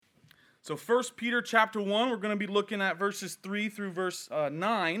So 1 Peter chapter 1, we're going to be looking at verses 3 through verse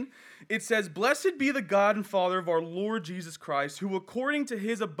 9. It says, "Blessed be the God and Father of our Lord Jesus Christ, who according to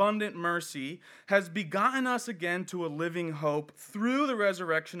his abundant mercy has begotten us again to a living hope through the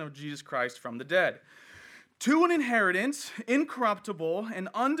resurrection of Jesus Christ from the dead, to an inheritance incorruptible and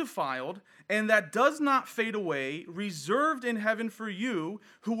undefiled, and that does not fade away, reserved in heaven for you,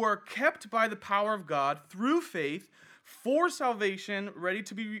 who are kept by the power of God through faith, for salvation ready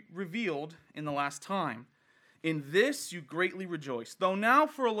to be revealed in the last time. In this you greatly rejoice, though now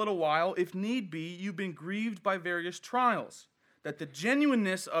for a little while, if need be, you've been grieved by various trials, that the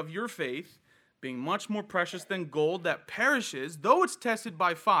genuineness of your faith, being much more precious than gold that perishes, though it's tested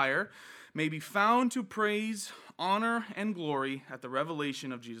by fire, may be found to praise, honor, and glory at the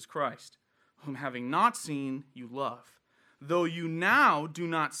revelation of Jesus Christ, whom having not seen, you love. Though you now do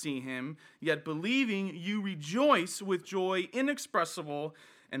not see him, yet believing you rejoice with joy inexpressible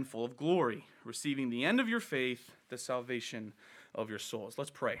and full of glory, receiving the end of your faith, the salvation of your souls." Let's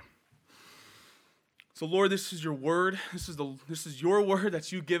pray. So Lord, this is your word. This is your word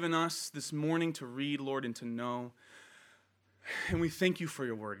that you've given us this morning to read, Lord, and to know. And we thank you for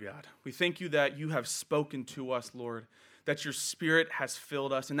your word, God. We thank you that you have spoken to us, Lord, that your Spirit has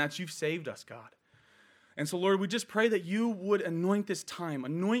filled us, and that you've saved us, God. And so, Lord, we just pray that you would anoint this time.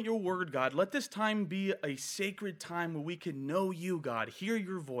 Anoint your word, God. Let this time be a sacred time where we can know you, God, hear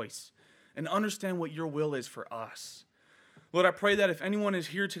your voice, and understand what your will is for us. Lord, I pray that if anyone is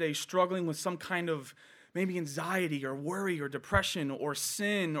here today struggling with some kind of maybe anxiety or worry or depression or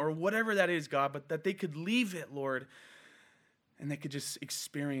sin or whatever that is, God, but that they could leave it, Lord, and they could just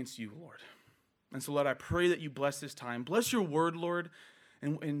experience you, Lord. And so, Lord, I pray that you bless this time. Bless your word, Lord,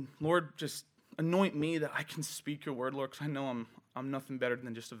 and Lord, just anoint me that I can speak your word, Lord, because I know I'm nothing better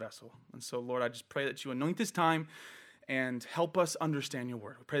than just a vessel. And so, Lord, I just pray that you anoint this time and help us understand your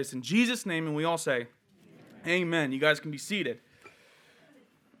word. We pray this in Jesus' name, and we all say, Amen. You guys can be seated.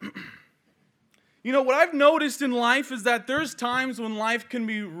 You know, what I've noticed in life is that there's times when life can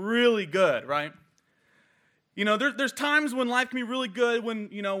be really good, right? You know, there's times when life can be really good when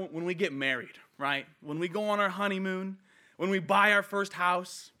we get married, right? When we go on our honeymoon, when we buy our first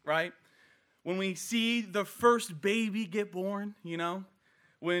house, right? When we see the first baby get born,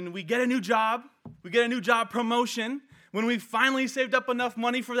 when we get a new job promotion, when we finally saved up enough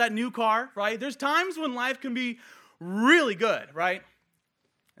money for that new car, right? There's times when life can be really good, right?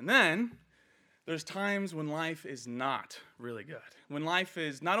 And then there's times when life is not really good. When life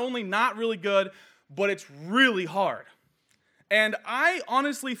is not only not really good, but it's really hard. And I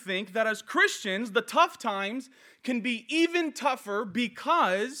honestly think that as Christians, the tough times can be even tougher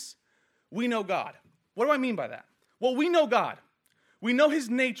because we know God. What do I mean by that? Well, we know God. We know his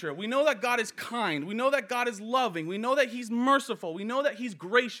nature. We know that God is kind. We know that God is loving. We know that he's merciful. We know that he's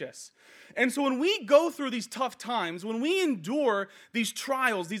gracious. And so when we go through these tough times, when we endure these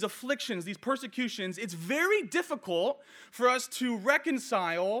trials, these afflictions, these persecutions, it's very difficult for us to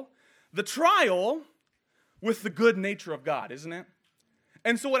reconcile the trial with the good nature of God, isn't it?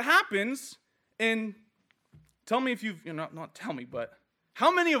 And so what happens, and tell me if you've, not tell me, but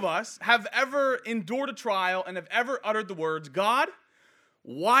how many of us have ever endured a trial and have ever uttered the words, "God,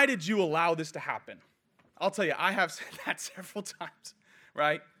 why did you allow this to happen?" I'll tell you, I have said that several times,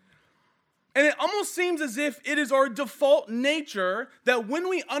 right? And it almost seems as if it is our default nature that when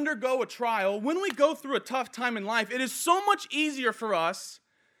we undergo a trial, when we go through a tough time in life, it is so much easier for us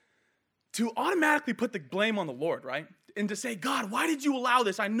to automatically put the blame on the Lord, right? And to say, "God, why did you allow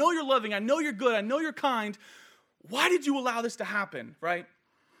this? I know you're loving. I know you're good. I know you're kind. Why did you allow this to happen?" Right?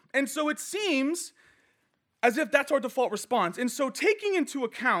 And so it seems as if that's our default response. And so taking into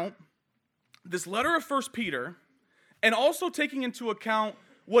account this letter of 1 Peter, and also taking into account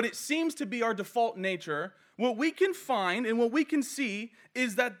what it seems to be our default nature, what we can find and what we can see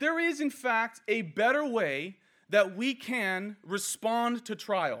is that there is, in fact, a better way that we can respond to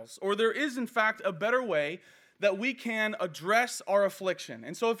trials. Or there is, in fact, a better way that we can address our affliction.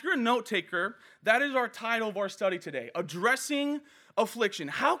 And so if you're a note taker, that is our title of our study today, Addressing Affliction.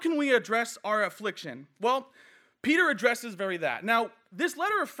 How can we address our affliction? Well, Peter addresses that. Now, this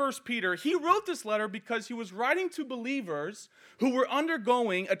letter of 1 Peter, he wrote this letter because he was writing to believers who were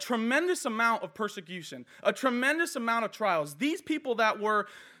undergoing a tremendous amount of persecution, a tremendous amount of trials. These people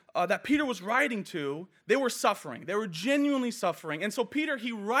that Peter was writing to, they were suffering. They were genuinely suffering. And so Peter,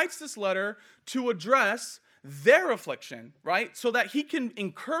 he writes this letter to address their affliction, right? So that he can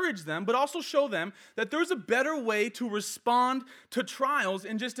encourage them, but also show them that there's a better way to respond to trials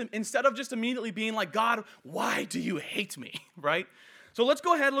and instead of just immediately being like, "God, why do you hate me?" Right? So let's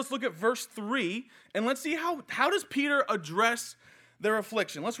go ahead, let's look at verse 3, and let's see how does Peter address their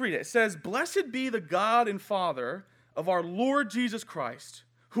affliction. Let's read it. It says, "Blessed be the God and Father of our Lord Jesus Christ,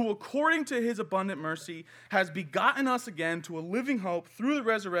 who according to his abundant mercy has begotten us again to a living hope through the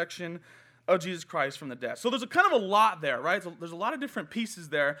resurrection of Jesus Christ from the dead." So there's a kind of a lot there, right? So there's a lot of different pieces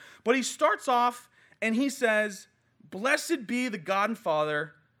there. But he starts off and he says, "Blessed be the God and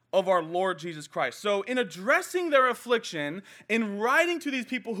Father of our Lord Jesus Christ." So in addressing their affliction, in writing to these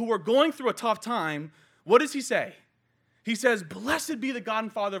people who are going through a tough time, what does he say? He says, "Blessed be the God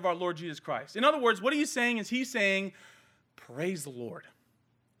and Father of our Lord Jesus Christ." In other words, what he's saying is he's saying, praise the Lord.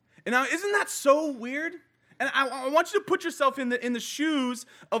 And now, isn't that so weird? And I want you to put yourself in the shoes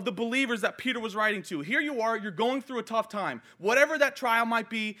of the believers that Peter was writing to. Here you are, you're going through a tough time. Whatever that trial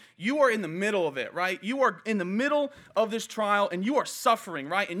might be, you are in the middle of it, right? You are in the middle of this trial and you are suffering,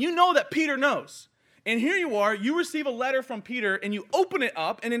 right? And you know that Peter knows. And here you are, you receive a letter from Peter and you open it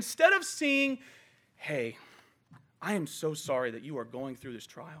up, and instead of seeing, "Hey, I am so sorry that you are going through this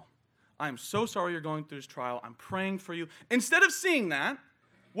trial. I am so sorry you're going through this trial. I'm praying for you." Instead of seeing that,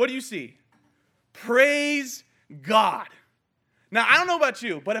 what do you see? Praise God. Now, I don't know about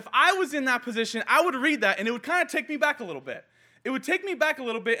you, but if I was in that position, I would read that and it would kind of take me back a little bit. It would take me back a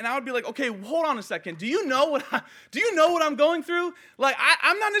little bit and I would be like, okay, hold on a second. Do you know what I'm going through? Like,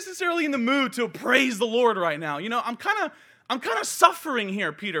 I'm not necessarily in the mood to praise the Lord right now. You know, I'm kind of suffering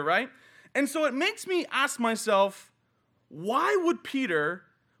here, Peter, right? And so it makes me ask myself, why would Peter,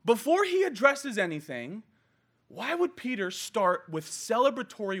 before he addresses anything, why would Peter start with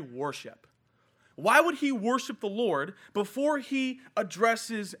celebratory worship? Why would he worship the Lord before he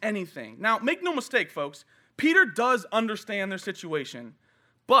addresses anything? Now, make no mistake, folks, Peter does understand their situation,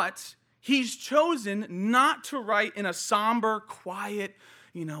 but he's chosen not to write in a somber, quiet,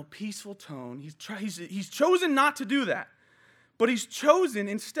 peaceful tone. He's chosen not to do that, but he's chosen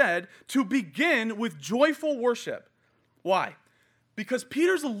instead to begin with joyful worship. Why? Because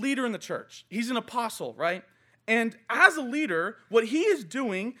Peter's a leader in the church. He's an apostle, right? And as a leader, what he is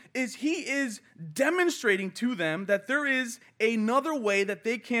doing is he is demonstrating to them that there is another way that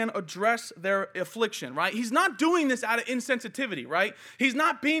they can address their affliction, right? He's not doing this out of insensitivity, right? He's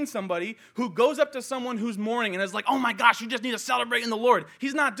not being somebody who goes up to someone who's mourning and is like, "Oh my gosh, you just need to celebrate in the Lord."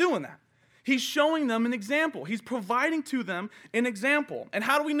 He's not doing that. He's showing them an example. He's providing to them an example. And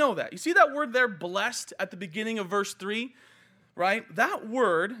how do we know that? You see that word there, blessed, at the beginning of verse 3? Right? That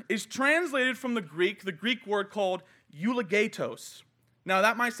word is translated from the Greek word called eulogetos. Now,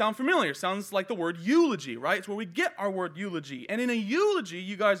 that might sound familiar. It sounds like the word eulogy, right? It's where we get our word eulogy. And in a eulogy,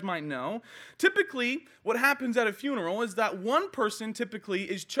 you guys might know, typically what happens at a funeral is that one person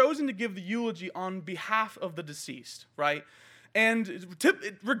typically is chosen to give the eulogy on behalf of the deceased, right? And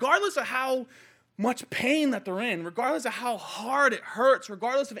regardless of how much pain that they're in, regardless of how hard it hurts,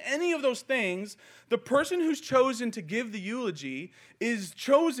 regardless of any of those things, the person who's chosen to give the eulogy is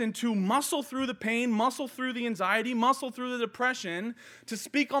chosen to muscle through the pain, muscle through the anxiety, muscle through the depression to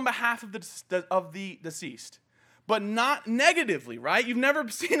speak on behalf of the deceased. But not negatively, right? You've never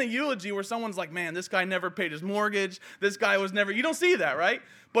seen a eulogy where someone's like, "Man, this guy never paid his mortgage. This guy was never..." You don't see that, right?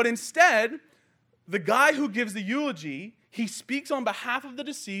 But instead, the guy who gives the eulogy, he speaks on behalf of the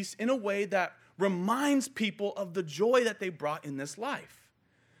deceased in a way that reminds people of the joy that they brought in this life.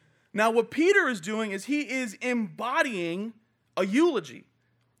 Now, what Peter is doing is he is embodying a eulogy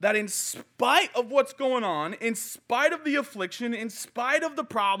that in spite of what's going on, in spite of the affliction, in spite of the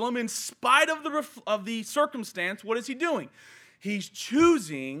problem, in spite of the circumstance, what is he doing? He's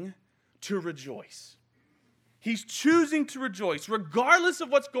choosing to rejoice. He's choosing to rejoice. Regardless of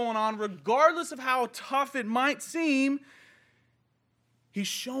what's going on, regardless of how tough it might seem, he's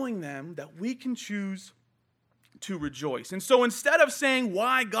showing them that we can choose to rejoice. And so instead of saying,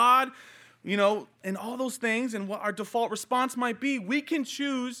 "Why, God?" and all those things and what our default response might be, we can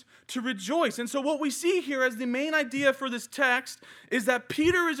choose to rejoice. And so what we see here as the main idea for this text is that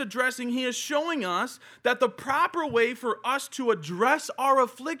Peter is addressing, he is showing us that the proper way for us to address our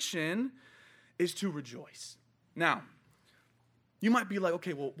affliction is to rejoice. Now, you might be like,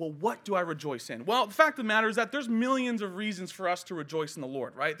 okay, well, what do I rejoice in? Well, the fact of the matter is that there's millions of reasons for us to rejoice in the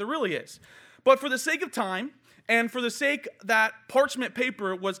Lord, right? There really is. But for the sake of time, and for the sake that parchment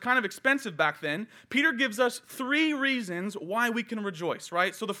paper was kind of expensive back then, Peter gives us 3 reasons why we can rejoice,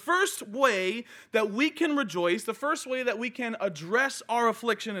 right? So the first way that we can rejoice, the first way that we can address our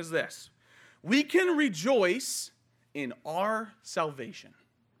affliction is this. We can rejoice in our salvation.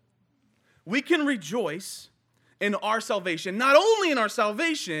 We can rejoice in our salvation. Not only in our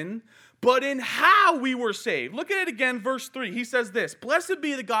salvation, but in how we were saved. Look at it again, verse 3. He says this, "Blessed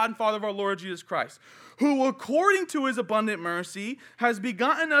be the God and Father of our Lord Jesus Christ, who according to his abundant mercy has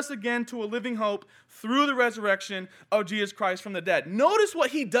begotten us again to a living hope through the resurrection of Jesus Christ from the dead." Notice what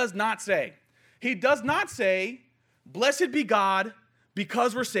he does not say. He does not say, "Blessed be God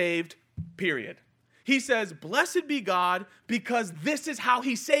because we're saved, period." He says, "Blessed be God because this is how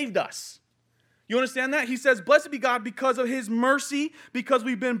he saved us." You understand that? He says, "Blessed be God because of his mercy, because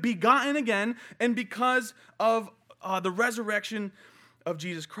we've been begotten again, and because of the resurrection of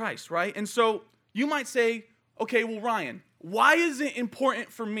Jesus Christ," right? And so you might say, okay, well, Ryan, why is it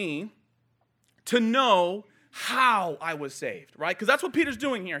important for me to know how I was saved, right? Because that's what Peter's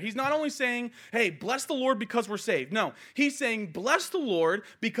doing here. He's not only saying, hey, bless the Lord because we're saved. No, he's saying, bless the Lord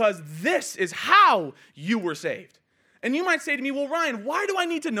because this is how you were saved. And you might say to me, well, Ryan, why do I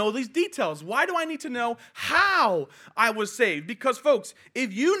need to know these details? Why do I need to know how I was saved? Because, folks,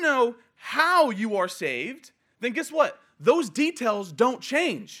 if you know how you are saved, then guess what? Those details don't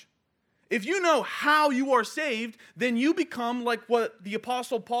change. If you know how you are saved, then you become like what the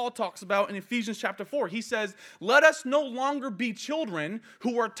Apostle Paul talks about in Ephesians chapter 4. He says, "Let us no longer be children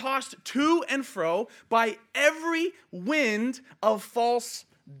who are tossed to and fro by every wind of false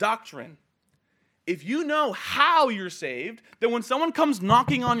doctrine." If you know how you're saved, then when someone comes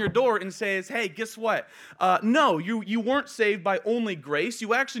knocking on your door and says, hey, guess what? No, you weren't saved by only grace.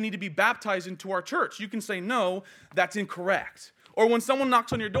 You actually need to be baptized into our church. You can say, no, that's incorrect. Or when someone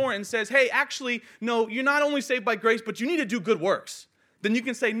knocks on your door and says, hey, actually, no, you're not only saved by grace, but you need to do good works. Then you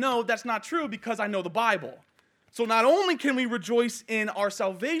can say, no, that's not true because I know the Bible. So not only can we rejoice in our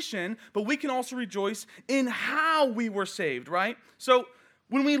salvation, but we can also rejoice in how we were saved, right? So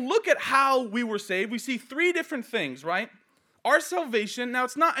when we look at how we were saved, we see three different things, right? Our salvation, now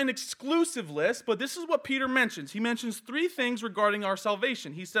it's not an exclusive list, but this is what Peter mentions. He mentions three things regarding our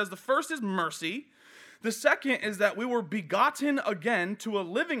salvation. He says the first is mercy. The second is that we were begotten again to a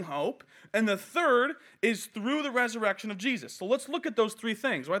living hope. And the third is through the resurrection of Jesus. So let's look at those three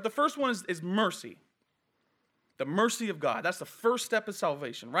things, right? The first one is mercy. The mercy of God. That's the first step of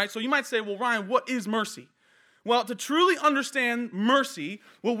salvation, right? So you might say, well, Ryan, what is mercy? Well, to truly understand mercy,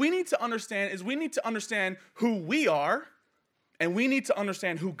 what we need to understand is we need to understand who we are and we need to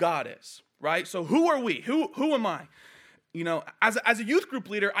understand who God is, right? So who are we? Who am I? You know, as a youth group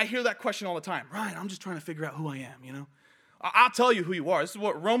leader, I hear that question all the time. Ryan, I'm just trying to figure out who I am, you know. I'll tell you who you are. This is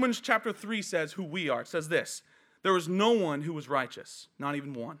what Romans chapter 3 says who we are. It says this: there was no one who was righteous, not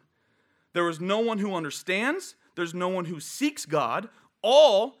even one. There was no one who understands. There's no one who seeks God.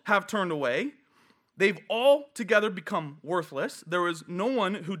 All have turned away. They've all together become worthless. There is no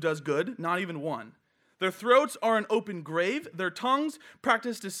one who does good, not even one. Their throats are an open grave. Their tongues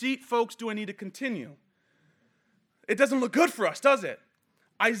practice deceit. Folks, do I need to continue? It doesn't look good for us, does it?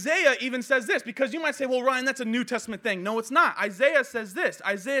 Isaiah even says this, because you might say, well, Ryan, that's a New Testament thing. No, it's not. Isaiah says this.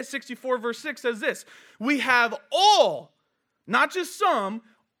 Isaiah 64 verse 6 says this: we have all, not just some,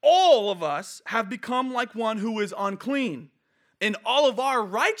 all of us have become like one who is unclean. And all of our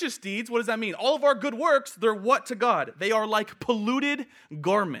righteous deeds, what does that mean? All of our good works, they're what to God? They are like polluted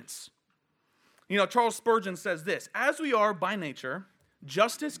garments. You know, Charles Spurgeon says this: as we are by nature,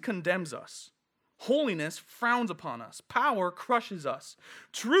 justice condemns us. Holiness frowns upon us. Power crushes us.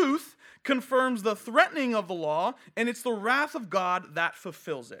 Truth confirms the threatening of the law, and it's the wrath of God that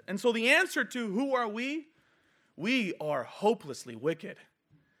fulfills it. And so the answer to who are we? We are hopelessly wicked.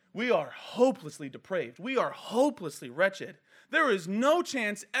 We are hopelessly depraved. We are hopelessly wretched. There is no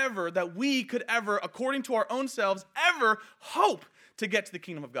chance ever that we could ever, according to our own selves, ever hope to get to the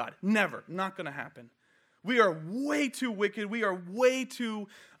kingdom of God. Never. Not going to happen. We are way too wicked. We are way too,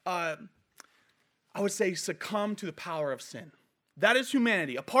 I would say, succumb to the power of sin. That is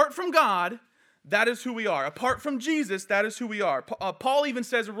humanity. Apart from God, that is who we are. Apart from Jesus, that is who we are. Paul even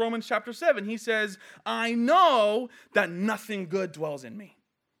says in Romans chapter 7, he says, I know that nothing good dwells in me.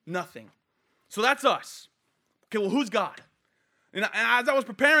 Nothing. So that's us. Okay, well, who's God? And as I was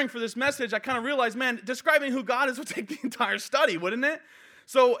preparing for this message, I kind of realized, man, describing who God is would take the entire study, wouldn't it?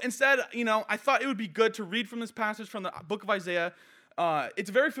 So instead, I thought it would be good to read from this passage from the book of Isaiah. It's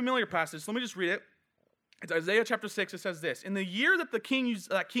a very familiar passage, so let me just read it. It's Isaiah chapter 6. It says this: in the year that King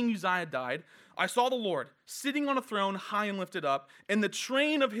Uzziah died, I saw the Lord sitting on a throne high and lifted up, and the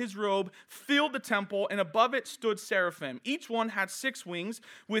train of his robe filled the temple, and above it stood seraphim. Each one had 6 wings.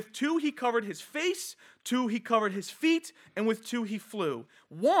 With 2 he covered his face, 2 he covered his feet, and with 2 he flew.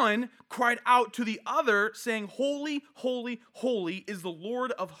 One cried out to the other, saying, Holy, holy, holy is the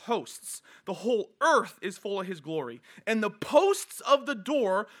Lord of hosts. The whole earth is full of his glory. And the posts of the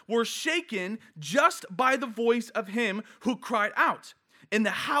door were shaken just by the voice of him who cried out. And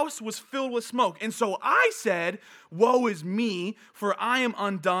the house was filled with smoke. And so I said, Woe is me, for I am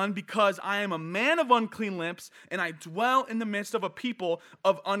undone, because I am a man of unclean lips, and I dwell in the midst of a people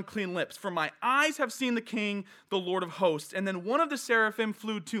of unclean lips. For my eyes have seen the King, the Lord of hosts. And then one of the seraphim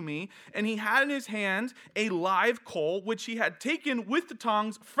flew to me, and he had in his hand a live coal, which he had taken with the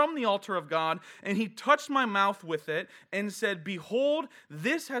tongs from the altar of God. And he touched my mouth with it, and said, Behold,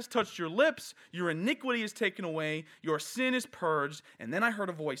 this has touched your lips. Your iniquity is taken away. Your sin is purged. And then I heard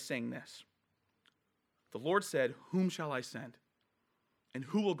a voice saying this. The Lord said, Whom shall I send? And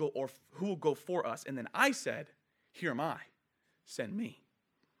who will go for us? And then I said, Here am I. Send me.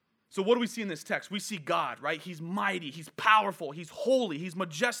 So what do we see in this text? We see God, right? He's mighty, he's powerful, he's holy, he's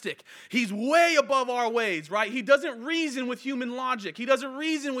majestic. He's way above our ways, right? He doesn't reason with human logic. He doesn't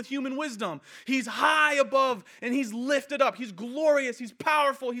reason with human wisdom. He's high above and he's lifted up. He's glorious, he's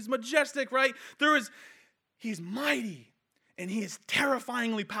powerful, he's majestic, right? He's mighty and he is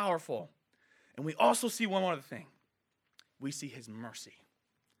terrifyingly powerful. And we also see one other thing. We see his mercy.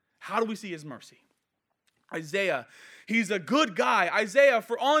 How do we see his mercy? Isaiah, he's a good guy. Isaiah,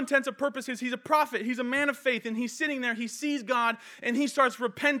 for all intents and purposes, he's a prophet. He's a man of faith. And he's sitting there. He sees God and he starts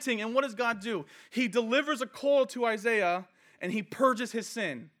repenting. And what does God do? He delivers a coal to Isaiah and he purges his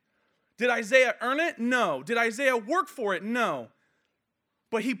sin. Did Isaiah earn it? No. Did Isaiah work for it? No.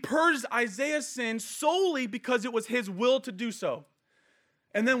 But he purged Isaiah's sin solely because it was his will to do so.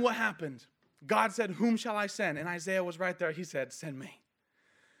 And then what happened? God said, Whom shall I send? And Isaiah was right there. He said, Send me.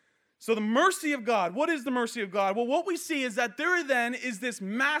 So the mercy of God, what is the mercy of God? Well, what we see is that there then is this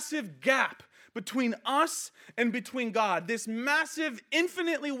massive gap between us and between God. This massive,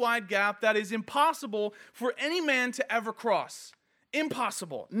 infinitely wide gap that is impossible for any man to ever cross.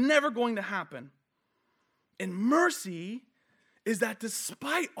 Impossible. Never going to happen. And mercy is that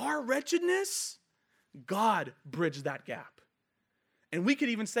despite our wretchedness, God bridged that gap. And we could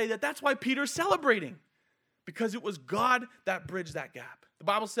even say that that's why Peter's celebrating, because it was God that bridged that gap. The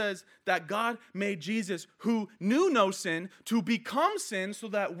Bible says that God made Jesus, who knew no sin, to become sin so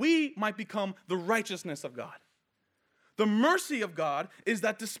that we might become the righteousness of God. The mercy of God is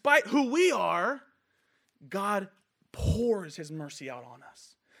that despite who we are, God pours his mercy out on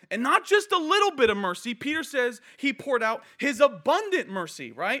us. And not just a little bit of mercy. Peter says he poured out his abundant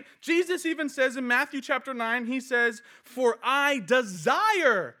mercy, right? Jesus even says in Matthew chapter 9, he says, For I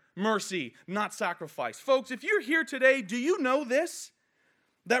desire mercy, not sacrifice. Folks, if you're here today, do you know this?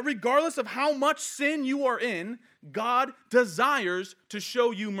 That regardless of how much sin you are in, God desires to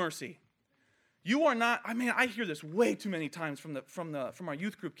show you mercy. You are not, I hear this way too many times from our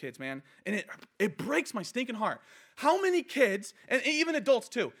youth group kids, man, and it breaks my stinking heart. How many kids, and even adults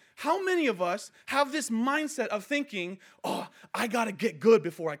too, how many of us have this mindset of thinking, oh, I got to get good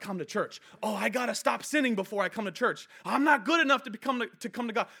before I come to church. Oh, I got to stop sinning before I come to church. I'm not good enough to come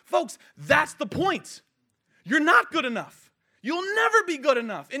to God. Folks, that's the point. You're not good enough. You'll never be good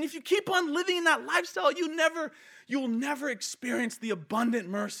enough. And if you keep on living in that lifestyle, you'll never experience the abundant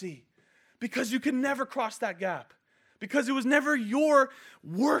mercy. Because you can never cross that gap. Because it was never your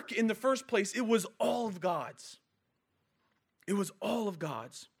work in the first place. It was all of God's. It was all of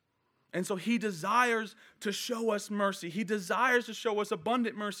God's. And so he desires to show us mercy. He desires to show us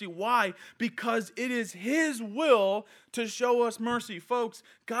abundant mercy. Why? Because it is his will to show us mercy. Folks,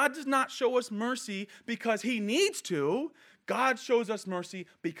 God does not show us mercy because he needs to. God shows us mercy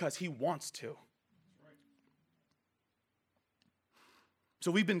because he wants to. So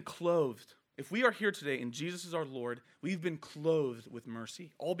we've been clothed. If we are here today and Jesus is our Lord, we've been clothed with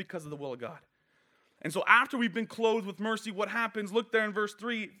mercy, all because of the will of God. And so after we've been clothed with mercy, what happens? Look there in verse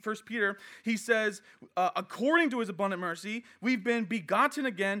 3, 1 Peter. He says, according to his abundant mercy, we've been begotten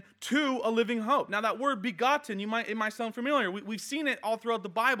again to a living hope. Now that word begotten, it might sound familiar. We've seen it all throughout the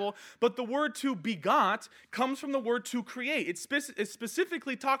Bible, but the word to begot comes from the word to create. It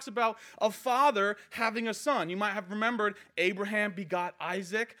specifically talks about a father having a son. You might have remembered Abraham begot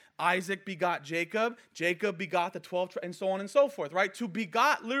Isaac. Isaac begot Jacob. Jacob begot the 12, and so on and so forth, right? To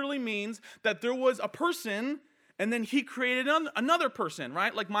begot literally means that there was a person, and then he created another person,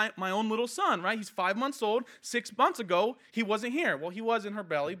 right? Like my own little son, right? He's 5 months old. 6 months ago, he wasn't here. Well, he was in her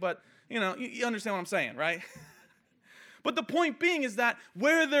belly, but, you understand what I'm saying, right? But the point being is that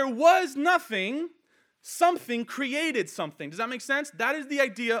where there was nothing, something created something. Does that make sense? That is the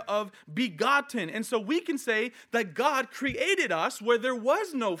idea of begotten. And so we can say that God created us where there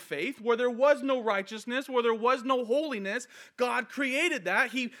was no faith, where there was no righteousness, where there was no holiness. God created that.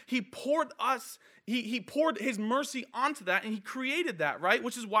 He poured his mercy onto that, and he created that, right?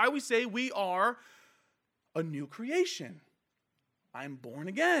 Which is why we say we are a new creation. I'm born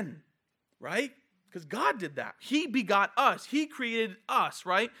again, right? Because God did that. He begot us. He created us,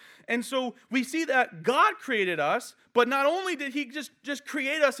 right? And so we see that God created us, but not only did he just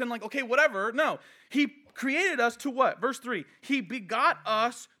create us and like, okay, whatever. No, he created us to what? Verse 3, he begot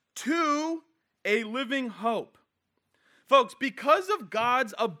us to a living hope. Folks, because of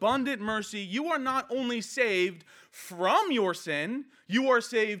God's abundant mercy, you are not only saved from your sin, you are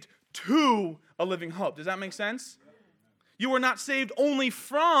saved to a living hope. Does that make sense? You are not saved only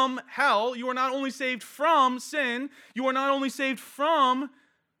from hell. You are not only saved from sin. You are not only saved from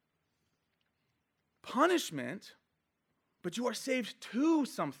punishment, but you are saved to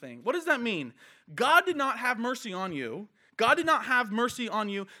something. What does that mean? God did not have mercy on you. God did not have mercy on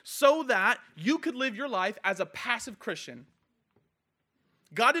you so that you could live your life as a passive Christian.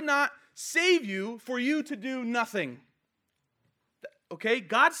 God did not save you for you to do nothing. Okay?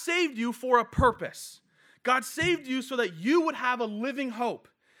 God saved you for a purpose. God saved you so that you would have a living hope.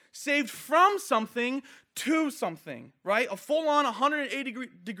 Saved from something to something, right? A full-on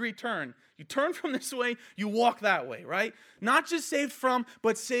 180-degree turn. You turn from this way, you walk that way, right? Not just saved from,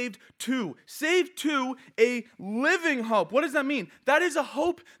 but saved to. Saved to a living hope. What does that mean? That is a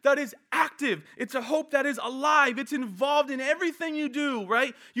hope that is active. It's a hope that is alive. It's involved in everything you do,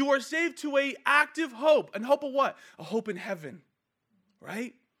 right? You are saved to a active hope. And hope of what? A hope in heaven,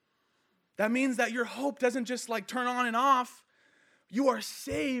 right? That means that your hope doesn't just like turn on and off. You are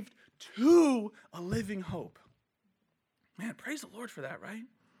saved to a living hope. Man, praise the Lord for that, right?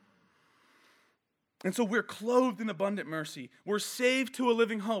 And so we're clothed in abundant mercy. We're saved to a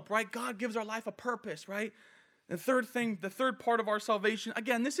living hope, right? God gives our life a purpose, right? The third thing, the third part of our salvation,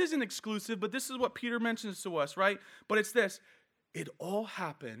 again, this isn't exclusive, but this is what Peter mentions to us, right? But it's this. It all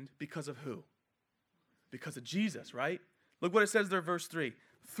happened because of who? Because of Jesus, right? Look what it says there, verse 3.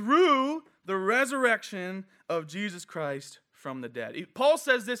 Through the resurrection of Jesus Christ from the dead. Paul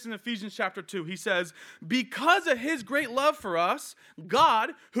says this in Ephesians chapter 2. He says, because of his great love for us,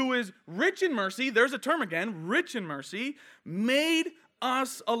 God, who is rich in mercy, there's a term again, rich in mercy, made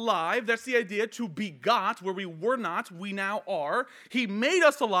us alive. That's the idea, to begot, where we were not, we now are. He made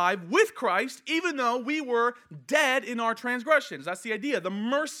us alive with Christ, even though we were dead in our transgressions. That's the idea, the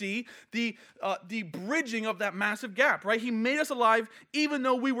mercy, the bridging of that massive gap, right? He made us alive even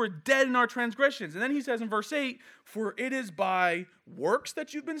though we were dead in our transgressions. And then he says in verse 8, for it is by works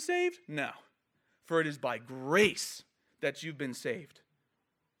that you've been saved? No. For it is by grace that you've been saved.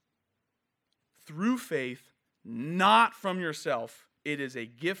 Through faith, not from yourself. It is a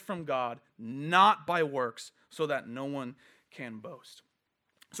gift from God, not by works, so that no one can boast.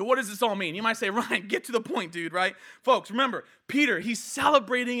 So what does this all mean? You might say, Ryan, get to the point, dude, right? Folks, remember, Peter, he's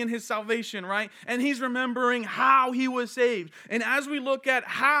celebrating in his salvation, right? And he's remembering how he was saved. And as we look at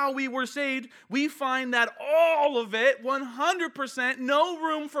how we were saved, we find that all of it, 100%, no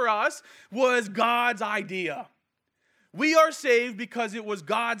room for us, was God's idea. We are saved because it was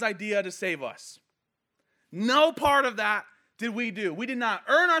God's idea to save us. No part of that did we do. We did not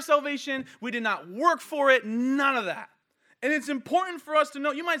earn our salvation. We did not work for it. None of that. And it's important for us to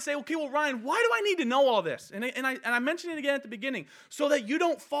know. You might say, okay, well, Ryan, why do I need to know all this? And I mentioned it again at the beginning, so that you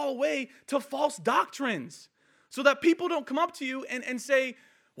don't fall away to false doctrines. So that people don't come up to you and say,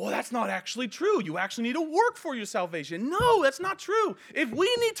 well, that's not actually true. You actually need to work for your salvation. No, that's not true. If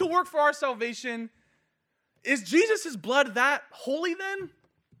we need to work for our salvation, is Jesus' blood that holy then?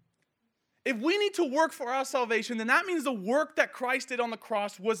 If we need to work for our salvation, then that means the work that Christ did on the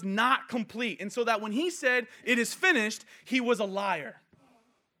cross was not complete. And so that when he said, it is finished, he was a liar.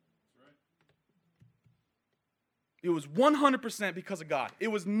 It was 100% because of God. It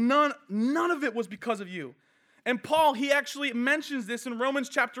was none of it was because of you. And Paul, he actually mentions this in Romans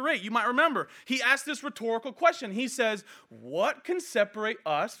chapter 8. You might remember. He asked this rhetorical question. He says, what can separate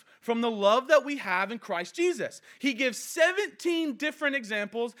us from the love that we have in Christ Jesus? He gives 17 different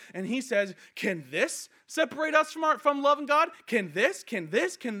examples, and he says, can this separate us from love in God? Can this? And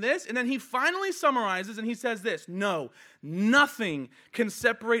then he finally summarizes, and he says this, no, nothing can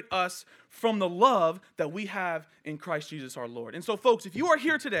separate us from the love that we have in Christ Jesus our Lord. And so, folks, if you are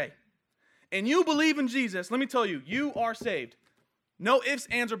here today, and you believe in Jesus, let me tell you, you are saved. No ifs,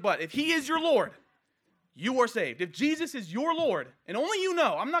 ands, or buts. If he is your Lord, you are saved. If Jesus is your Lord, and only you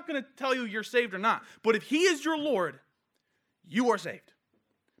know, I'm not going to tell you you're saved or not, but if he is your Lord, you are saved.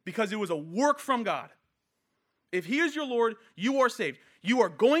 Because it was a work from God. If he is your Lord, you are saved. You are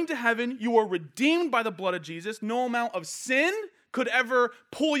going to heaven. You are redeemed by the blood of Jesus. No amount of sin could ever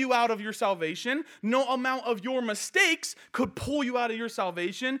pull you out of your salvation. No amount of your mistakes could pull you out of your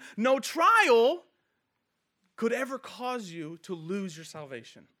salvation. No trial could ever cause you to lose your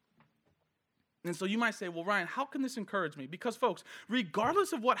salvation. And so you might say, well, Ryan, how can this encourage me? Because, folks,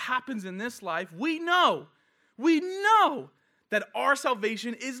 regardless of what happens in this life, we know that our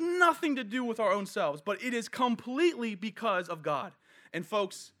salvation is nothing to do with our own selves, but it is completely because of God. And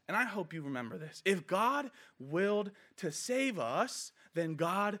folks, and I hope you remember this, if God willed to save us, then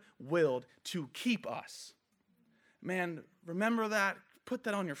God willed to keep us. Man, remember that? Put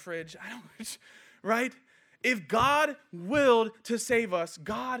that on your fridge. Right? If God willed to save us,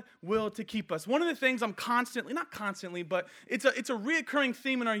 God willed to keep us. One of the things I'm not constantly, but it's a reoccurring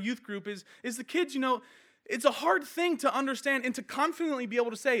theme in our youth group is the kids, it's a hard thing to understand and to confidently be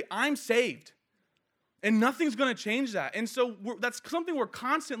able to say, I'm saved. And nothing's going to change that. And so that's something we're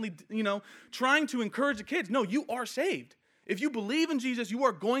constantly, trying to encourage the kids. No, you are saved. If you believe in Jesus, you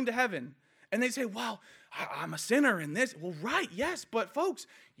are going to heaven. And they say, wow, I'm a sinner in this. Well, right, yes. But folks,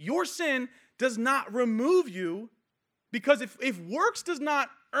 your sin does not remove you, because if works does not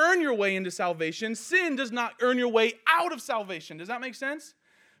earn your way into salvation, sin does not earn your way out of salvation. Does that make sense?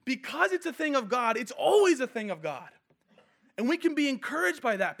 Because it's a thing of God, it's always a thing of God. And we can be encouraged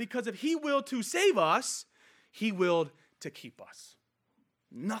by that, because if he willed to save us, he willed to keep us.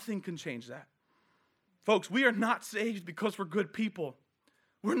 Nothing can change that. Folks, we are not saved because we're good people.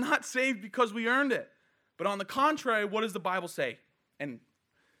 We're not saved because we earned it. But on the contrary, what does the Bible say? And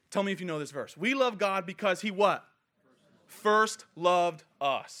tell me if you know this verse. We love God because he what? First loved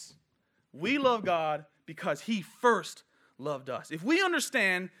us. We love God because he first loved us. If we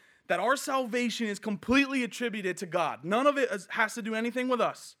understand that our salvation is completely attributed to God, none of it has to do anything with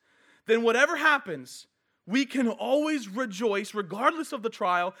us, then whatever happens, we can always rejoice, regardless of the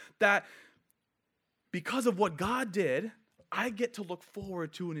trial, that because of what God did, I get to look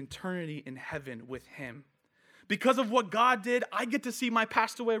forward to an eternity in heaven with him. Because of what God did, I get to see my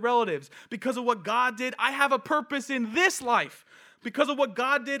passed away relatives. Because of what God did, I have a purpose in this life. Because of what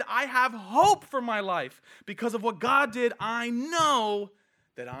God did, I have hope for my life. Because of what God did, I know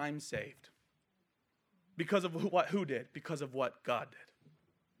that I'm saved. Because of who did? Because of what God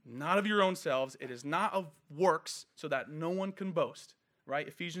did. Not of your own selves. It is not of works, so that no one can boast. Right?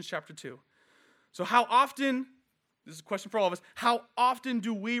 Ephesians chapter 2. So how often, this is a question for all of us, how often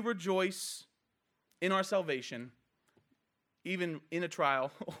do we rejoice in our salvation, even in a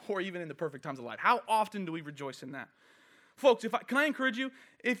trial, or even in the perfect times of life? How often do we rejoice in that? Folks, can I encourage you?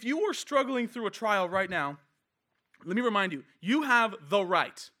 If you are struggling through a trial right now, let me remind you, you have the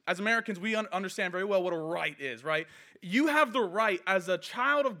right. As Americans, we understand very well what a right is, right? You have the right as a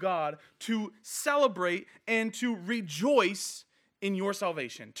child of God to celebrate and to rejoice in your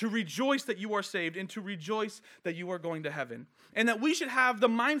salvation, to rejoice that you are saved, and to rejoice that you are going to heaven. And that we should have the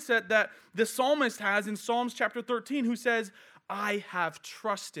mindset that the psalmist has in Psalms chapter 13, who says, I have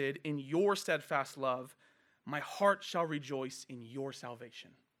trusted in your steadfast love. My heart shall rejoice in your salvation.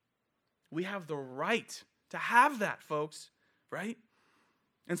 We have the right to have that, folks, right?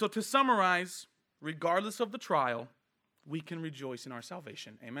 And so to summarize, regardless of the trial, we can rejoice in our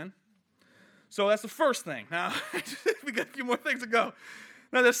salvation. Amen? So that's the first thing. Now, we got a few more things to go.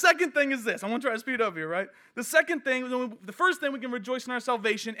 Now, the second thing is this. I'm going to try to speed up here, right? The first thing, we can rejoice in our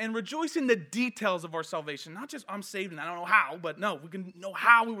salvation and rejoice in the details of our salvation. Not just, I'm saved and I don't know how, but no, we can know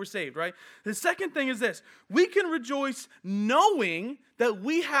how we were saved, right? The second thing is this. We can rejoice knowing that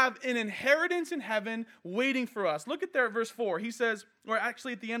we have an inheritance in heaven waiting for us. Look at there at verse 4. He says, or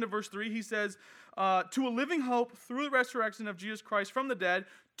actually at the end of verse 3, he says, to a living hope through the resurrection of Jesus Christ from the dead,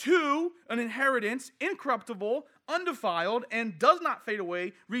 to an inheritance incorruptible, undefiled, and does not fade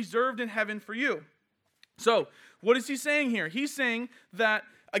away, reserved in heaven for you. So, what is he saying here? He's saying that,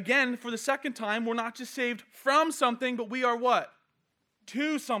 again, for the second time, we're not just saved from something, but we are what?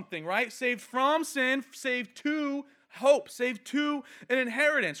 To something, right? Saved from sin, saved to hope, saved to an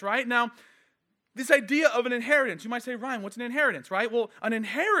inheritance, right? Now, this idea of an inheritance, you might say, Ryan, what's an inheritance, right? Well, an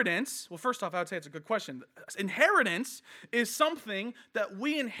inheritance, first off, I would say it's a good question. Inheritance is something that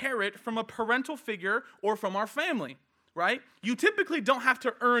we inherit from a parental figure or from our family, right? You typically don't have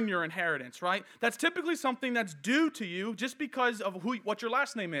to earn your inheritance, right? That's typically something that's due to you just because of what your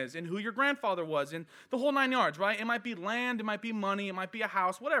last name is and who your grandfather was and the whole 9 yards, right? It might be land, it might be money, it might be a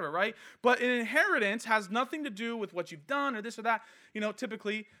house, whatever, right? But an inheritance has nothing to do with what you've done or this or that,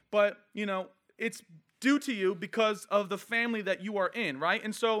 typically, but, it's due to you because of the family that you are in, right?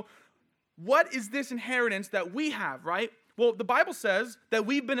 And so what is this inheritance that we have, right? Well, the Bible says that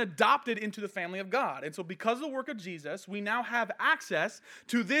we've been adopted into the family of God. And so because of the work of Jesus, we now have access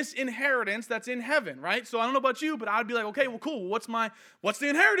to this inheritance that's in heaven, right? So I don't know about you, but I'd be like, okay, well, cool. What's the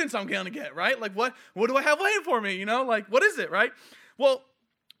inheritance I'm going to get, right? Like, what do I have waiting for me? Like, what is it, right? Well,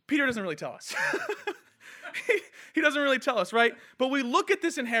 Peter doesn't really tell us. He doesn't really tell us, right? But we look at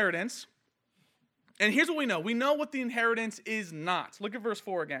this inheritance, and here's what we know. We know what the inheritance is not. Look at verse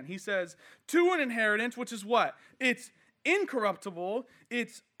 4 again. He says, to an inheritance, which is what? It's incorruptible,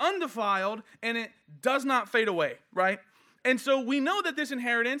 it's undefiled, and it does not fade away, right? And so we know that this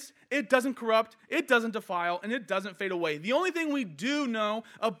inheritance, it doesn't corrupt, it doesn't defile, and it doesn't fade away. The only thing we do know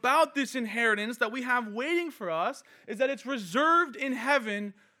about this inheritance that we have waiting for us is that it's reserved in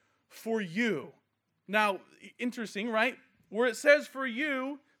heaven for you. Now, interesting, right? Where it says for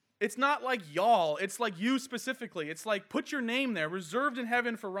you, it's not like y'all. It's like you specifically. It's like put your name there, reserved in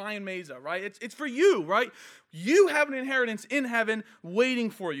heaven for Ryan Meza, right? It's for you, right? You have an inheritance in heaven waiting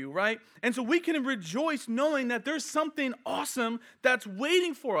for you, right? And so we can rejoice knowing that there's something awesome that's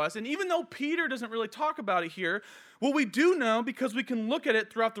waiting for us. And even though Peter doesn't really talk about it here, what we do know, because we can look at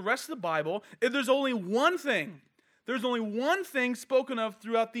it throughout the rest of the Bible, is there's only one thing spoken of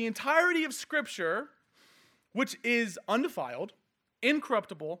throughout the entirety of Scripture, which is undefiled,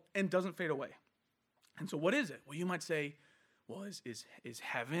 incorruptible, and doesn't fade away. And so what is it? Well, you might say, well, is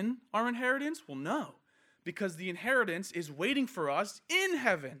heaven our inheritance? Well, no, because the inheritance is waiting for us in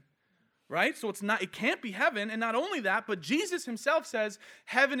heaven, right? So it can't be heaven. And not only that, but Jesus himself says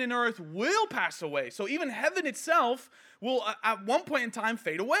heaven and earth will pass away. So even heaven itself will at one point in time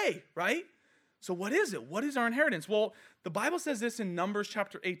fade away, right? So what is it? What is our inheritance? Well, the Bible says this in Numbers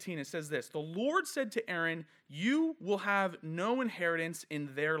chapter 18. It says this, the Lord said to Aaron, you will have no inheritance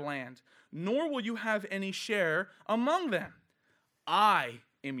in their land, nor will you have any share among them. I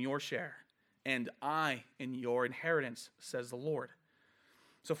am your share, and I am your inheritance, says the Lord.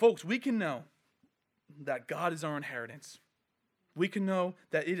 So folks, we can know that God is our inheritance. We can know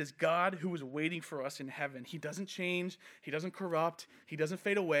that it is God who is waiting for us in heaven. He doesn't change. He doesn't corrupt. He doesn't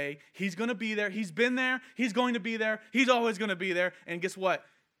fade away. He's going to be there. He's been there. He's going to be there. He's always going to be there. And guess what?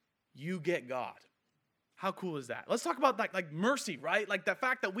 You get God. How cool is that? Let's talk about like mercy, right? Like the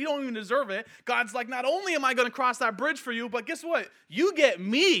fact that we don't even deserve it. God's like, not only am I going to cross that bridge for you, but guess what? You get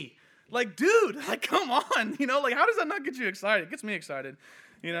me. Like, dude, like, come on. Like, how does that not get you excited? It gets me excited,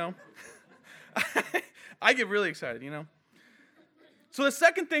 I get really excited, So the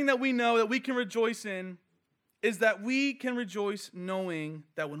second thing that we know that we can rejoice in is that we can rejoice knowing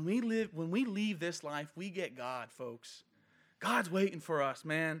that when we leave this life, we get God, folks. God's waiting for us,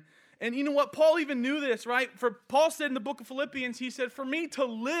 man. And you know what? Paul even knew this, right? For Paul said in the book of Philippians, he said, for me to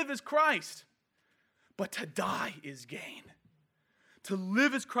live is Christ, but to die is gain. To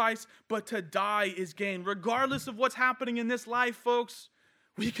live is Christ, but to die is gain. Regardless of what's happening in this life, folks,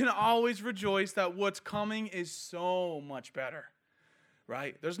 we can always rejoice that what's coming is so much better.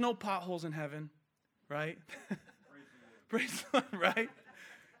 Right? There's no potholes in heaven, right? Praise the Lord, right?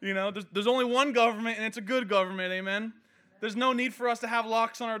 There's only one government, and it's a good government, amen? There's no need for us to have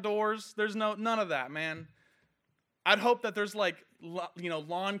locks on our doors. There's none of that, man. I'd hope that there's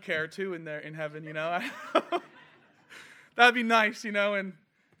lawn care too in heaven, That'd be nice, and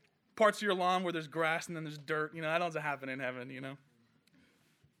parts of your lawn where there's grass and then there's dirt, that doesn't happen in heaven,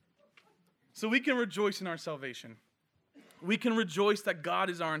 So we can rejoice in our salvation. We can rejoice that God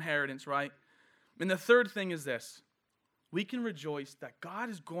is our inheritance, right? And the third thing is this. We can rejoice that God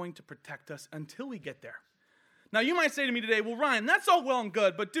is going to protect us until we get there. Now, you might say to me today, well, Ryan, that's all well and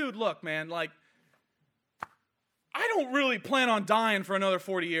good, but dude, look, man, I don't really plan on dying for another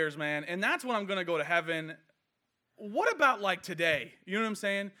 40 years, man, and that's when I'm going to go to heaven. What about, today? You know what I'm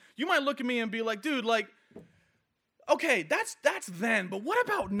saying? You might look at me and be like, dude, okay, that's then, but what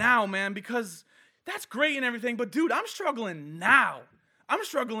about now, man? Because that's great and everything, but dude, I'm struggling now. I'm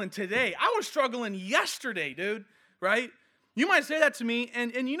struggling today. I was struggling yesterday, dude, right? You might say that to me,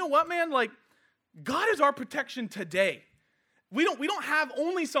 and you know what, man? God is our protection today. We don't have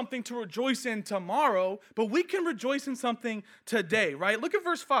only something to rejoice in tomorrow, but we can rejoice in something today, right? Look at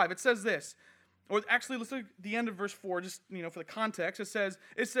verse 5. It says this. Or actually, let's look at the end of verse 4, just, for the context. It says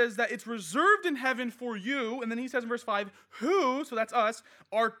that it's reserved in heaven for you, and then he says in verse 5, who, so that's us,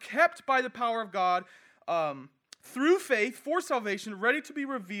 are kept by the power of God through faith for salvation, ready to be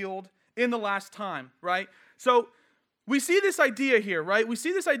revealed in the last time, right? So we see this idea here, right? We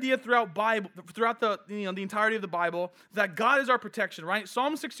see this idea throughout the entirety of the Bible, that God is our protection, right?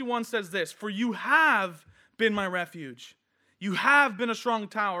 Psalm 61 says this, for you have been my refuge. You have been a strong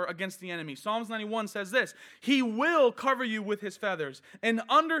tower against the enemy. Psalms 91 says this, He will cover you with His feathers, and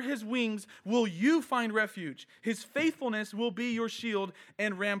under His wings will you find refuge. His faithfulness will be your shield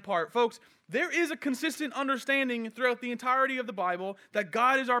and rampart. Folks, there is a consistent understanding throughout the entirety of the Bible that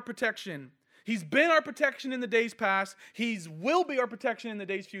God is our protection. He's been our protection in the days past. He will be our protection in the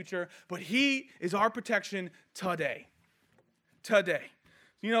days future, but He is our protection today. Today.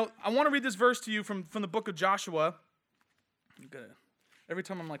 You know, I want to read this verse to you from the book of Joshua. Every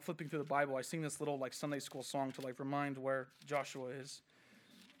time I'm like flipping through the Bible, I sing this little like Sunday school song to like remind where Joshua is.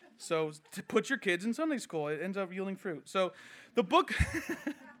 So to put your kids in Sunday school, it ends up yielding fruit. So the book,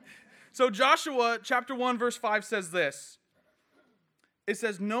 so Joshua chapter 1 verse 5 says this. It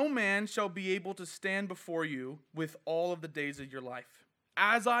says, no man shall be able to stand before you with all of the days of your life.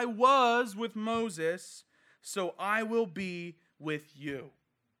 As I was with Moses, so I will be with you.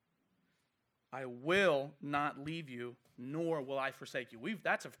 I will not leave you, nor will I forsake you.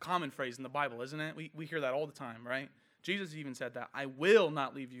 That's a common phrase in the Bible, isn't it? We hear that all the time, right? Jesus even said that. I will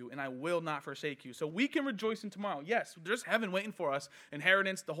not leave you, and I will not forsake you. So we can rejoice in tomorrow. Yes, there's heaven waiting for us,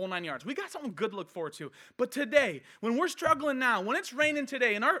 inheritance, the whole 9 yards. We got something good to look forward to. But today, when we're struggling now, when it's raining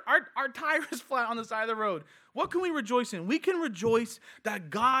today, and our tire is flat on the side of the road, what can we rejoice in? We can rejoice that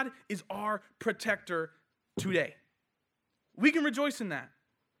God is our protector today. We can rejoice in that.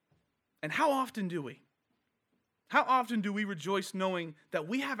 And how often do we? How often do we rejoice knowing that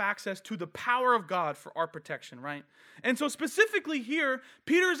we have access to the power of God for our protection, right? And so specifically here,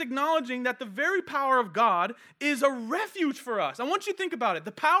 Peter is acknowledging that the very power of God is a refuge for us. I want you to think about it.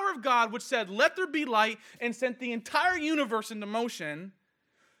 The power of God, which said, let there be light, and sent the entire universe into motion,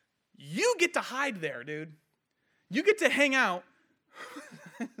 you get to hide there, dude. You get to hang out.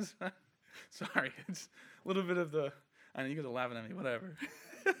 Sorry, it's a little bit of the, I know you guys are laughing at me, whatever.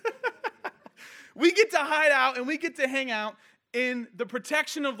 We get to hide out and we get to hang out in the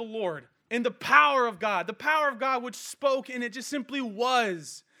protection of the Lord, in the power of God which spoke and it just simply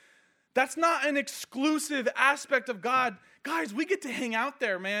was. That's not an exclusive aspect of God. Guys, we get to hang out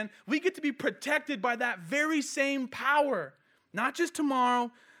there, man. We get to be protected by that very same power. Not just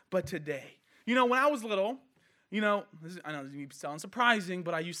tomorrow, but today. You know, when I was little, I know this sounds surprising,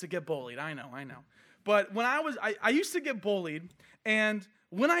 but I used to get bullied. I know. But when I used to get bullied, and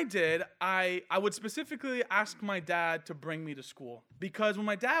when I did, I would specifically ask my dad to bring me to school. Because when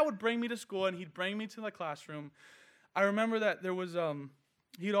my dad would bring me to school and he'd bring me to the classroom, I remember that there was,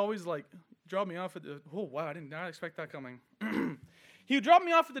 he'd always like drop me off at the, oh wow, I did not expect that coming. He would drop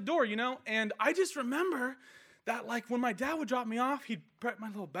me off at the door, and I just remember that like when my dad would drop me off, he'd put my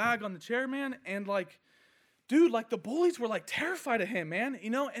little bag on the chair, man, and like, dude, like the bullies were like terrified of him, man,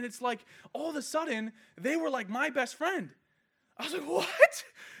 and it's like all of a sudden they were like my best friend. I was like, what?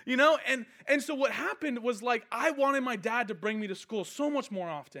 And so what happened was like I wanted my dad to bring me to school so much more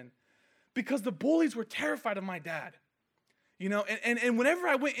often because the bullies were terrified of my dad. And whenever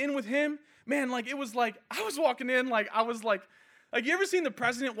I went in with him, man, like it was like I was walking in like I was like you ever seen the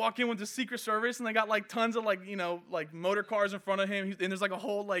president walk in with the Secret Service and they got like tons of like motor cars in front of him and there's like a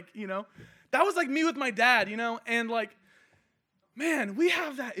whole that was like me with my dad, and like, man, we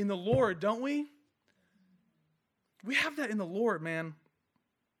have that in the Lord, don't we? We have that in the Lord, man.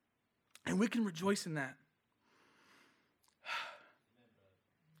 And we can rejoice in that.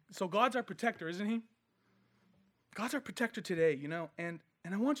 So God's our protector, isn't He? God's our protector today, and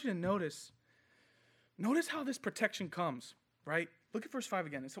I want you to notice how this protection comes, right? Look at verse 5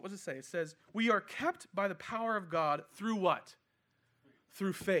 again. So what does it say? It says, we are kept by the power of God through what?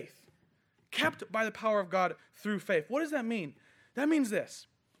 Through faith. Kept by the power of God through faith. What does that mean? That means this.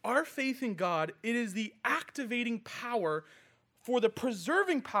 Our faith in God, it is the activating power for the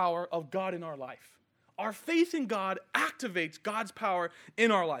preserving power of God in our life. Our faith in God activates God's power in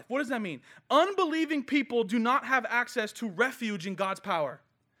our life. What does that mean? Unbelieving people do not have access to refuge in God's power.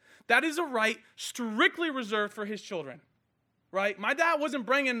 That is a right strictly reserved for His children, right? My dad wasn't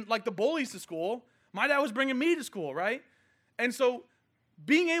bringing like the bullies to school. My dad was bringing me to school, right? And so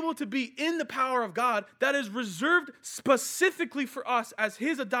being able to be in the power of God, that is reserved specifically for us as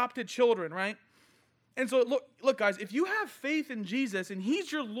His adopted children, right? And so look, guys, if you have faith in Jesus and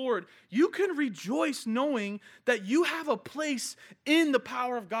He's your Lord, you can rejoice knowing that you have a place in the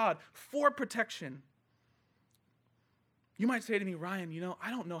power of God for protection. You might say to me, Ryan, I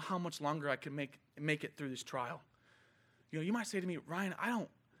don't know how much longer I can make it through this trial. You might say to me, Ryan,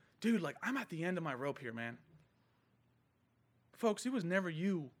 I'm at the end of my rope here, man. Folks, it was never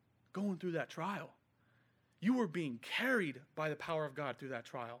you going through that trial. You were being carried by the power of God through that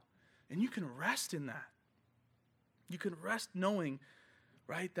trial. And you can rest in that. You can rest knowing,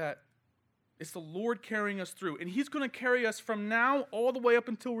 right, that It's the Lord carrying us through. And he's going to carry us from now all the way up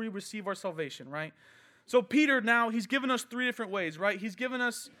until we receive our salvation, right? So Peter now, he's given us three different ways, right? He's shown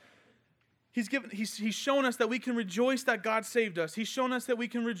us that we can rejoice that God saved us. He's shown us that we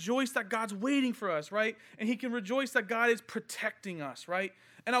can rejoice that God's waiting for us, right? And he can rejoice that God is protecting us, right?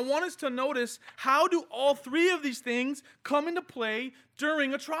 And I want us to notice, how do all three of these things come into play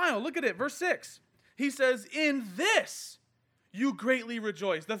during a trial? Look at it, verse 6. He says, in this you greatly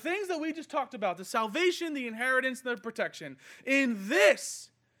rejoice. The things that we just talked about, the salvation, the inheritance, the protection. In this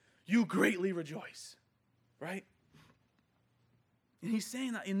you greatly rejoice, right? And he's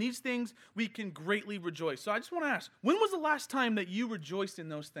saying that in these things we can greatly rejoice. So I just want to ask, when was the last time that you rejoiced in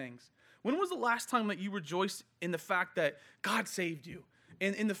those things? When was the last time that you rejoiced in the fact that God saved you?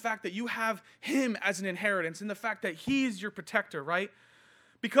 In the fact that you have him as an inheritance, in the fact that he is your protector, right?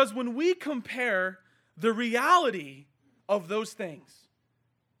 Because when we compare the reality of those things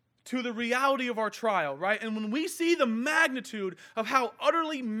to the reality of our trial, right? And when we see the magnitude of how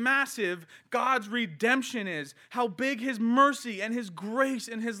utterly massive God's redemption is, how big his mercy and his grace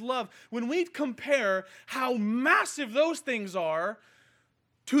and his love, when we compare how massive those things are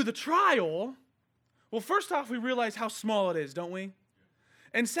to the trial, well, first off, we realize how small it is, don't we?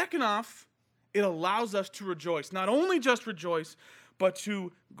 And second off, it allows us to rejoice. Not only just rejoice, but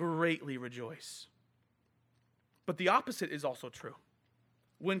to greatly rejoice. But the opposite is also true.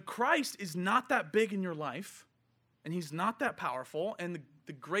 When Christ is not that big in your life, and he's not that powerful, and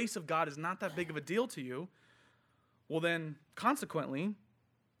the grace of God is not that big of a deal to you, well then, consequently,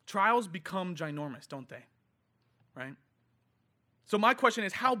 trials become ginormous, don't they? Right? So my question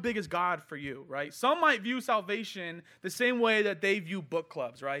is, how big is God for you, right? Some might view salvation the same way that they view book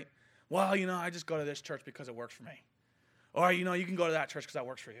clubs, right? Well, I just go to this church because it works for me. Or, you can go to that church because that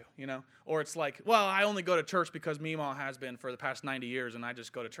works for you, Or it's like, well, I only go to church because Meemaw has been for the past 90 years, and I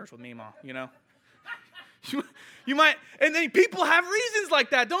just go to church with Meemaw, You might, and then people have reasons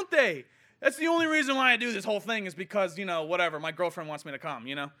like that, don't they? That's the only reason why I do this whole thing is because, whatever, my girlfriend wants me to come,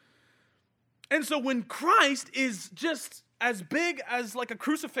 And so when Christ is just as big as like a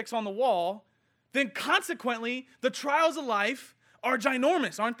crucifix on the wall, then consequently, the trials of life are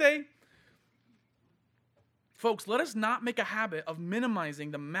ginormous, aren't they? Folks, let us not make a habit of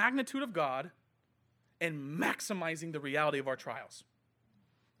minimizing the magnitude of God and maximizing the reality of our trials.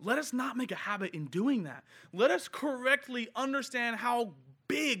 Let us not make a habit in doing that. Let us correctly understand how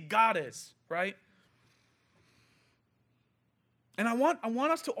big God is, right? And I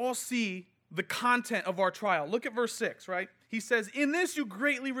want us to all see the content of our trial. Look at verse 6, right? He says, in this you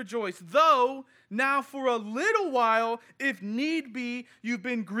greatly rejoice, though now for a little while, if need be, you've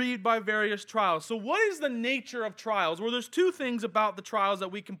been grieved by various trials. So what is the nature of trials? Well, there's two things about the trials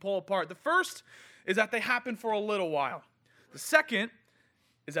that we can pull apart. The first is that they happen for a little while. The second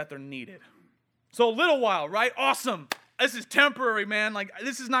is that they're needed. So a little while, right? Awesome. This is temporary, man. Like,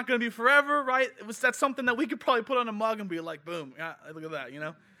 this is not going to be forever, right? That's something that we could probably put on a mug and be like, boom, yeah, look at that,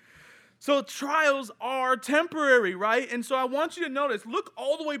 So trials are temporary, right? And so I want you to notice, look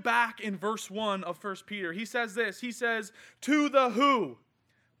all the way back in verse 1 of 1 Peter. He says this, he says, to the who?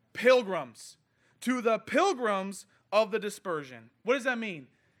 Pilgrims. To the pilgrims of the dispersion. What does that mean?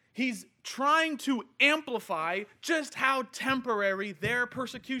 He's trying to amplify just how temporary their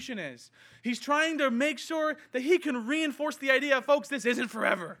persecution is. He's trying to make sure that he can reinforce the idea, folks, this isn't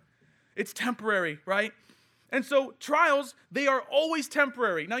forever. It's temporary, right? And so trials, they are always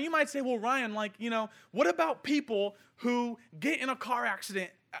temporary. Now you might say, well, Ryan, what about people who get in a car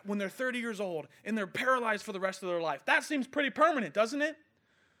accident when they're 30 years old and they're paralyzed for the rest of their life? That seems pretty permanent, doesn't it?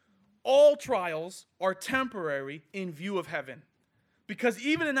 All trials are temporary in view of heaven. Because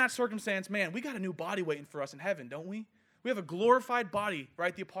even in that circumstance, man, we got a new body waiting for us in heaven, don't we? We have a glorified body,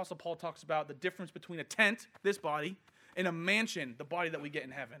 right? The Apostle Paul talks about the difference between a tent, this body, and a mansion, the body that we get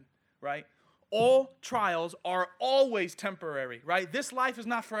in heaven, right? All trials are always temporary, right? This life is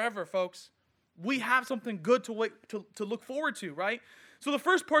not forever, folks. We have something good to look forward to, right? So the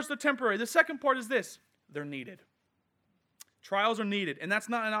first part's the temporary. The second part is this. They're needed. Trials are needed, and that's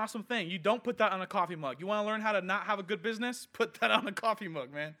not an awesome thing. You don't put that on a coffee mug. You want to learn how to not have a good business? Put that on a coffee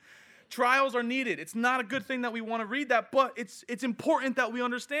mug, man. Trials are needed. It's not a good thing that we want to read that, but it's important that we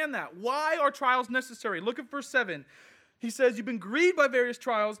understand that. Why are trials necessary? Look at verse 7. He says, you've been grieved by various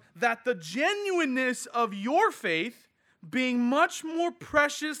trials, that the genuineness of your faith, being much more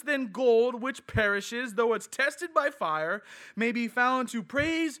precious than gold, which perishes, though it's tested by fire, may be found to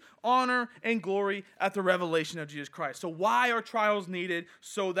praise, honor, and glory at the revelation of Jesus Christ. So why are trials needed?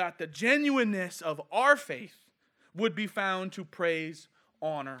 So that the genuineness of our faith would be found to praise,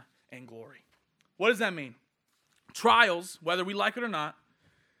 honor, and glory. What does that mean? Trials, whether we like it or not,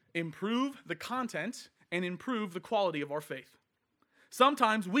 improve the content and improve the quality of our faith.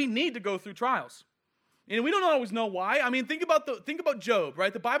 Sometimes we need to go through trials. And we don't always know why. I mean, think about Job,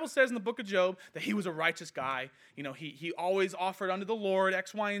 right? The Bible says in the book of Job that he was a righteous guy. You know, he always offered unto the Lord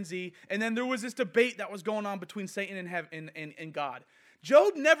X, Y, and Z. And then there was this debate that was going on between Satan and heaven and God.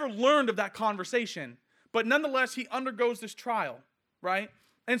 Job never learned of that conversation, but nonetheless, he undergoes this trial, right?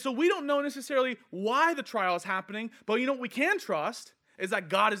 And so we don't know necessarily why the trial is happening, but you know what we can trust is that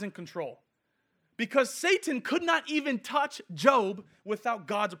God is in control. Because Satan could not even touch Job without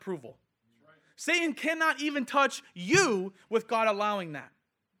God's approval. Satan cannot even touch you with God allowing that,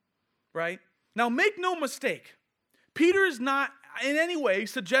 right? Now, make no mistake. Peter is not in any way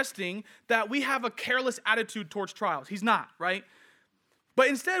suggesting that we have a careless attitude towards trials. He's not, right? But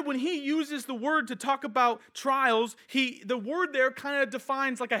instead, when he uses the word to talk about trials, the word there kind of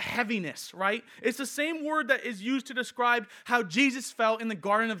defines like a heaviness, right? It's the same word that is used to describe how Jesus felt in the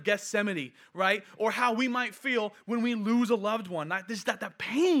Garden of Gethsemane, right? Or how we might feel when we lose a loved one. That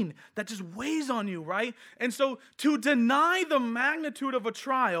pain that just weighs on you, right? And so to deny the magnitude of a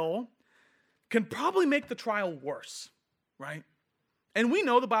trial can probably make the trial worse, right? And we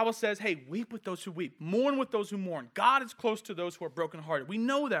know the Bible says, hey, weep with those who weep, mourn with those who mourn. God is close to those who are brokenhearted. We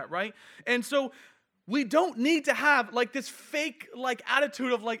know that, right? And so we don't need to have like this fake like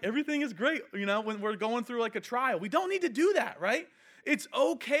attitude of like everything is great, you know, when we're going through like a trial. We don't need to do that, right? It's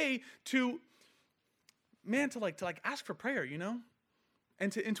okay to ask for prayer, you know,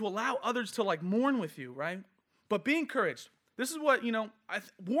 and to allow others to like mourn with you, right? But be encouraged. This is what, you know,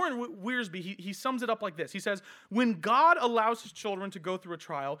 Warren Wiersbe, he sums it up like this. He says, when God allows his children to go through a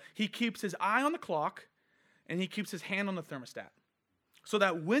trial, he keeps his eye on the clock and he keeps his hand on the thermostat. So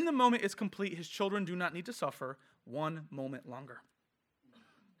that when the moment is complete, his children do not need to suffer one moment longer.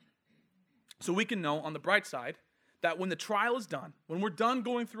 So we can know on the bright side that when the trial is done, when we're done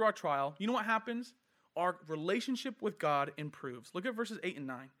going through our trial, you know what happens? Our relationship with God improves. Look at verses 8 and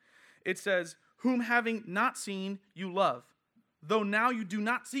 9. It says, whom having not seen, you love. Though now you do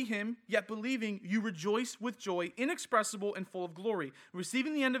not see him, yet believing, you rejoice with joy inexpressible and full of glory,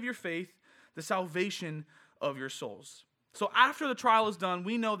 receiving the end of your faith, the salvation of your souls. So after the trial is done,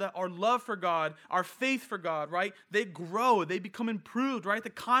 we know that our love for God, our faith for God, right, they grow, they become improved, right?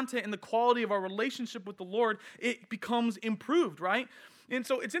 The content and the quality of our relationship with the Lord, it becomes improved, right? And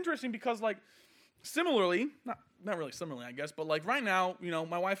so it's interesting because like similarly, not really similarly, I guess, but like right now, you know,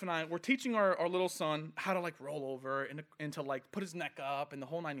 my wife and I, we're teaching our little son how to like roll over and to like put his neck up and the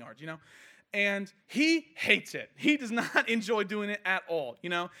whole 9 yards, you know, and he hates it. He does not enjoy doing it at all, you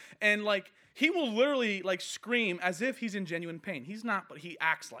know, and like he will literally like scream as if he's in genuine pain. He's not, but he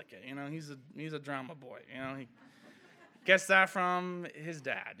acts like it, you know, he's a drama boy, you know, he gets that from his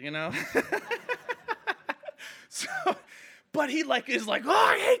dad, you know. But he is like, oh,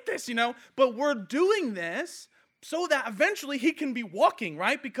 I hate this, you know, but we're doing this so that eventually he can be walking,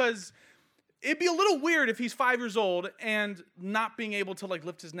 right? Because it'd be a little weird if he's 5 years old and not being able to like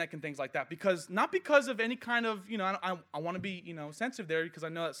lift his neck and things like that. Not because of any kind of, you know, I want to be, you know, sensitive there because I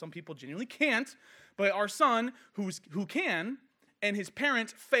know that some people genuinely can't. But our son who can, and his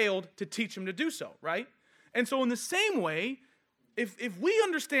parents failed to teach him to do so, right? And so in the same way, if we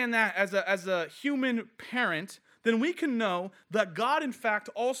understand that as a human parent, then we can know that God, in fact,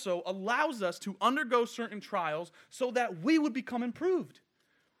 also allows us to undergo certain trials so that we would become improved.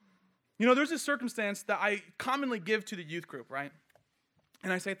 You know, there's this circumstance that I commonly give to the youth group, right?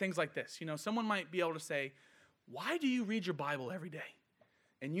 And I say things like this. You know, someone might be able to say, why do you read your Bible every day?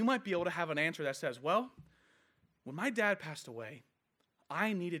 And you might be able to have an answer that says, well, when my dad passed away,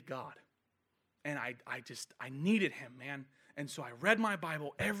 I needed God. And I needed him, man. And so I read my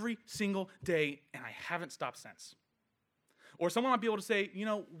Bible every single day, and I haven't stopped since. Or someone might be able to say, you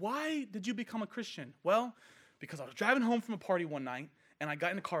know, why did you become a Christian? Well, because I was driving home from a party one night, and I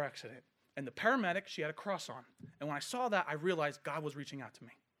got in a car accident. And the paramedic, she had a cross on. And when I saw that, I realized God was reaching out to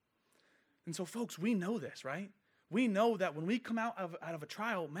me. And so, folks, we know this, right? We know that when we come out of a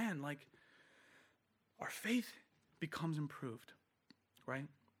trial, man, like, our faith becomes improved, right?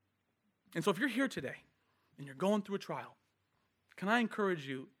 And so if you're here today, and you're going through a trial, can I encourage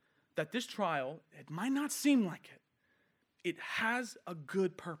you that this trial, it might not seem like it. It has a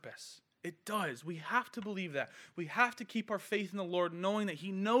good purpose. It does. We have to believe that. We have to keep our faith in the Lord, knowing that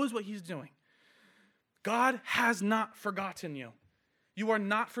he knows what he's doing. God has not forgotten you. You are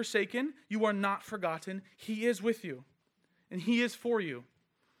not forsaken. You are not forgotten. He is with you, and he is for you.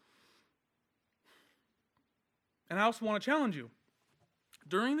 And I also want to challenge you.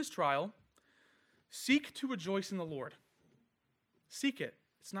 During this trial, seek to rejoice in the Lord. Seek it.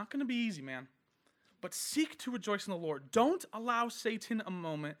 It's not going to be easy, man. but seek to rejoice in the Lord. Don't allow Satan a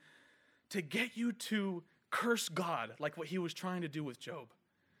moment to get you to curse God like what he was trying to do with Job.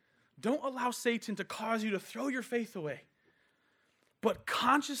 Don't allow Satan to cause you to throw your faith away, but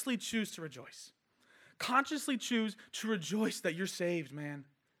consciously choose to rejoice. Consciously choose to rejoice that you're saved, man,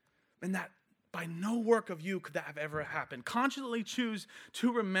 and that by no work of you could that have ever happened. Consciously choose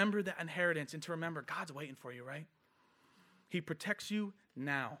to remember that inheritance and to remember God's waiting for you, right? He protects you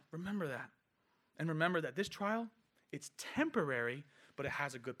now. Remember that. And remember that this trial, it's temporary, but it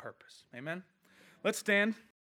has a good purpose. Amen? Let's stand.